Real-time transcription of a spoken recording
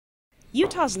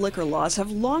Utah's liquor laws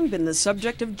have long been the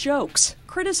subject of jokes,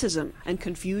 criticism, and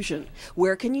confusion.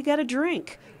 Where can you get a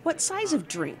drink? What size of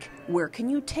drink? Where can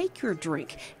you take your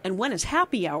drink? And when is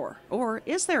happy hour? Or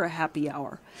is there a happy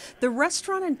hour? The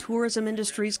restaurant and tourism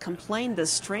industries complain the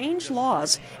strange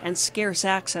laws and scarce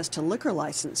access to liquor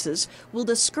licenses will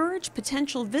discourage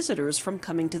potential visitors from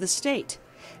coming to the state.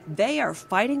 They are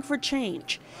fighting for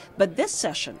change. But this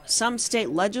session, some state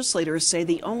legislators say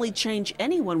the only change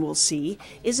anyone will see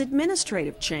is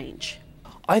administrative change.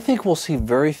 I think we'll see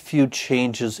very few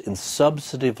changes in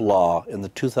substantive law in the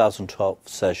 2012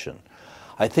 session.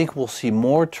 I think we'll see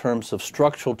more terms of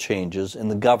structural changes in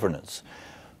the governance.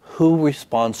 Who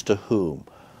responds to whom?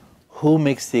 Who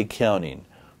makes the accounting?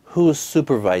 Who is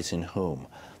supervising whom?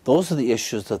 Those are the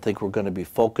issues I think we're going to be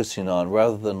focusing on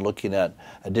rather than looking at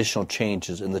additional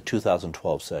changes in the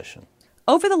 2012 session.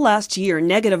 Over the last year,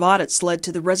 negative audits led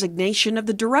to the resignation of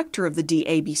the director of the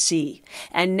DABC,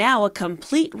 and now a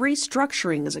complete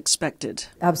restructuring is expected.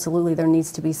 Absolutely, there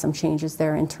needs to be some changes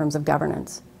there in terms of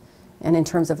governance and in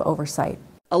terms of oversight.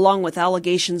 Along with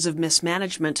allegations of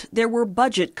mismanagement, there were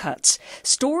budget cuts.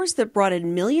 Stores that brought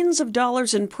in millions of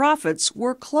dollars in profits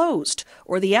were closed,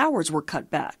 or the hours were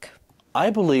cut back. I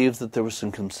believe that there were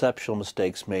some conceptual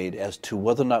mistakes made as to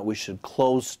whether or not we should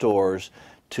close stores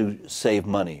to save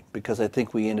money, because I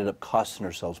think we ended up costing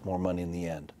ourselves more money in the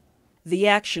end. The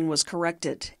action was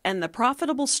corrected, and the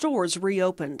profitable stores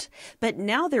reopened. But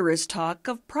now there is talk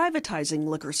of privatizing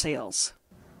liquor sales.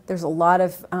 There's a lot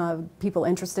of people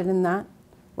interested in that,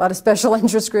 a lot of special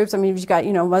interest groups. I mean, you've got,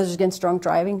 Mothers Against Drunk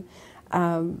Driving,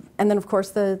 and then, of course,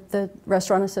 the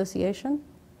Restaurant Association.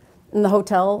 And the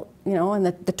hotel, and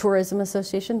the Tourism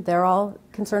Association, they're all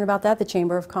concerned about that, the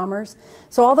Chamber of Commerce.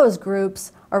 So all those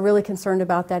groups are really concerned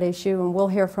about that issue, and we'll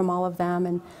hear from all of them.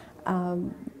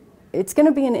 And it's going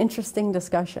to be an interesting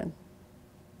discussion.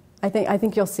 I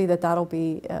think you'll see that that'll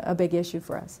be a big issue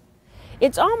for us.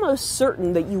 It's almost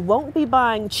certain that you won't be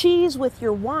buying cheese with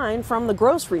your wine from the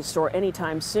grocery store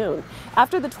anytime soon.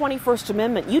 After the 21st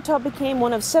Amendment, Utah became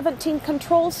one of 17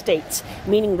 control states,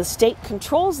 meaning the state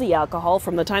controls the alcohol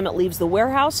from the time it leaves the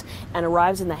warehouse and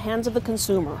arrives in the hands of the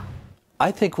consumer. I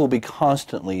think we'll be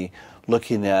constantly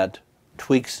looking at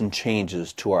tweaks and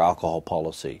changes to our alcohol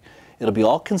policy. It'll be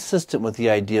all consistent with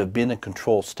the idea of being a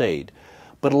control state,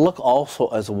 but it'll look also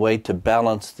as a way to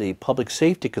balance the public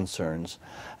safety concerns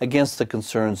against the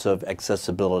concerns of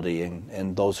accessibility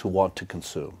and those who want to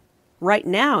consume. Right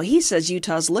now, he says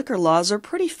Utah's liquor laws are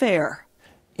pretty fair.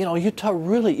 Utah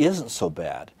really isn't so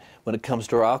bad. When it comes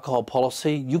to our alcohol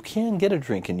policy, you can get a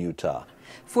drink in Utah.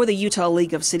 For the Utah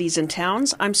League of Cities and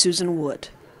Towns, I'm Susan Wood.